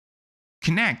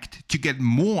Connect to get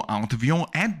more out of your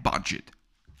ad budget.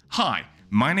 Hi,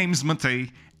 my name is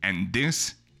Matej, and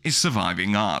this is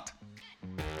Surviving Art.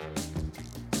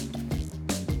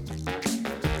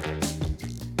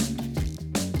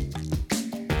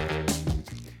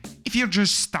 If you're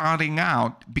just starting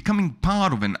out, becoming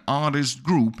part of an artist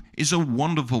group is a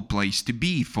wonderful place to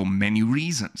be for many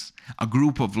reasons. A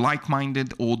group of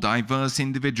like-minded or diverse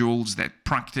individuals that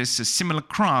practice a similar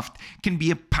craft can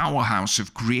be a powerhouse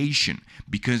of creation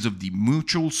because of the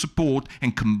mutual support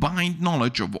and combined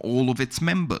knowledge of all of its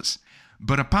members.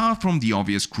 But apart from the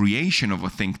obvious creation of a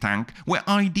think tank, where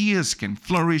ideas can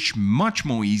flourish much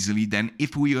more easily than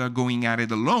if we are going at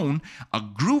it alone, a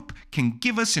group can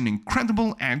give us an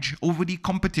incredible edge over the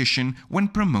competition when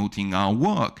promoting our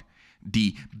work.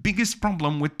 The biggest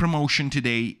problem with promotion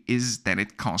today is that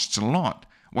it costs a lot.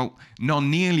 Well, not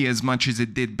nearly as much as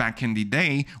it did back in the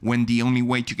day when the only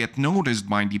way to get noticed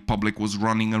by the public was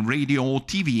running a radio or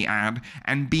TV ad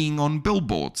and being on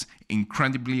billboards.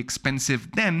 Incredibly expensive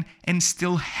then and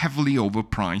still heavily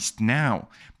overpriced now.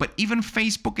 But even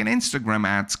Facebook and Instagram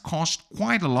ads cost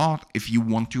quite a lot if you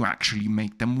want to actually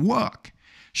make them work.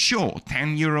 Sure,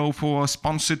 €10 for a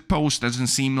sponsored post doesn't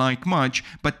seem like much,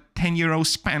 but €10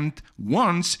 spent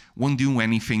once won't do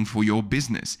anything for your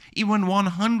business. Even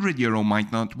 €100 might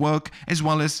not work as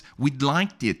well as we'd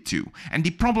like it to, and the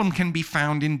problem can be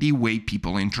found in the way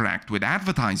people interact with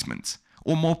advertisements,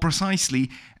 or more precisely,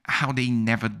 how they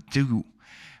never do.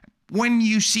 When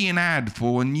you see an ad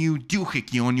for a new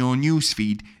doohickey on your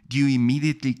newsfeed, do you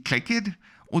immediately click it?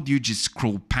 Or do you just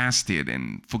scroll past it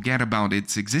and forget about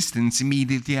its existence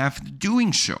immediately after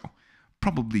doing so?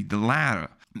 Probably the latter.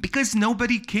 Because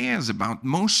nobody cares about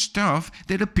most stuff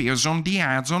that appears on the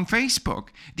ads on Facebook.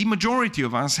 The majority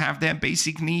of us have their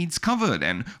basic needs covered,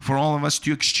 and for all of us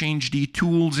to exchange the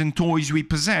tools and toys we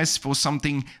possess for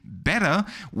something better,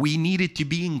 we need it to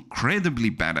be incredibly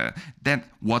better than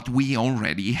what we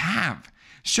already have.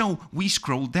 So we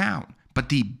scroll down. But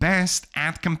the best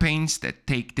ad campaigns that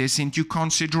take this into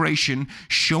consideration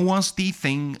show us the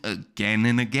thing again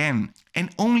and again.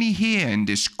 And only here in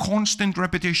this constant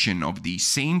repetition of the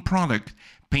same product,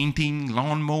 painting,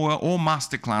 lawnmower or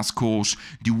masterclass course,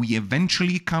 do we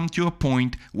eventually come to a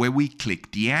point where we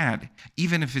click the ad,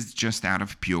 even if it's just out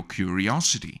of pure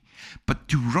curiosity. But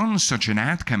to run such an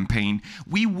ad campaign,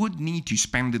 we would need to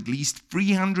spend at least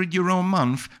 €300 a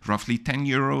month, roughly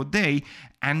 €10 a day,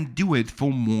 and do it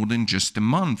for more than just a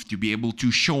month to be able to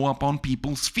show up on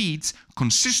people's feeds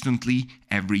consistently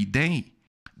every day.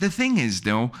 The thing is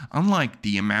though, unlike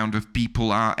the amount of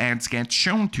people our ads get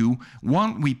shown to,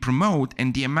 what we promote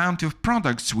and the amount of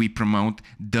products we promote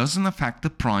doesn't affect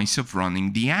the price of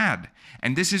running the ad.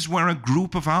 And this is where a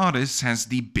group of artists has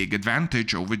the big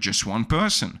advantage over just one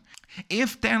person.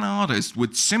 If 10 artists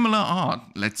with similar art,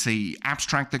 let's say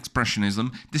abstract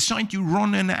expressionism, decide to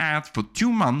run an ad for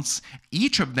 2 months,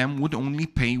 each of them would only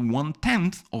pay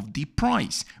 1/10 of the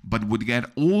price, but would get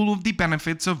all of the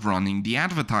benefits of running the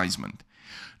advertisement.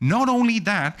 Not only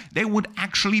that, they would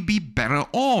actually be better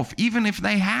off even if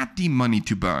they had the money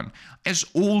to burn, as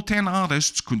all 10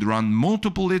 artists could run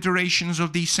multiple iterations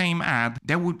of the same ad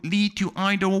that would lead to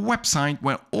either a website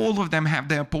where all of them have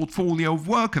their portfolio of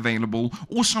work available,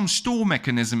 or some store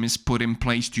mechanism is put in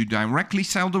place to directly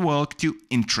sell the work to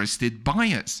interested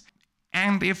buyers.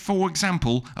 And if, for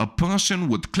example, a person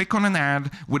would click on an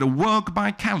ad with a work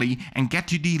by Kelly and get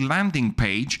to the landing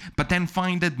page, but then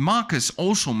find that Marcus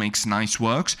also makes nice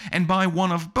works and buy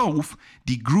one of both,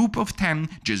 the group of 10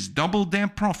 just doubled their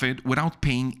profit without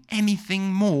paying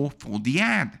anything more for the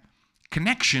ad.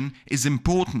 Connection is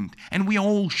important, and we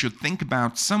all should think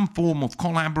about some form of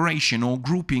collaboration or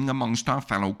grouping amongst our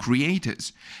fellow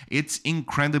creators. It's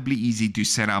incredibly easy to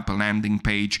set up a landing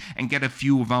page and get a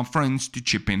few of our friends to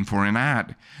chip in for an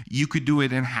ad. You could do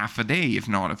it in half a day, if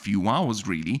not a few hours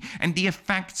really, and the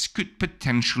effects could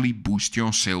potentially boost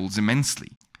your sales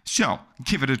immensely. So,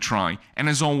 give it a try, and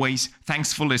as always,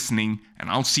 thanks for listening, and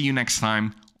I'll see you next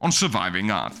time on Surviving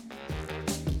Art.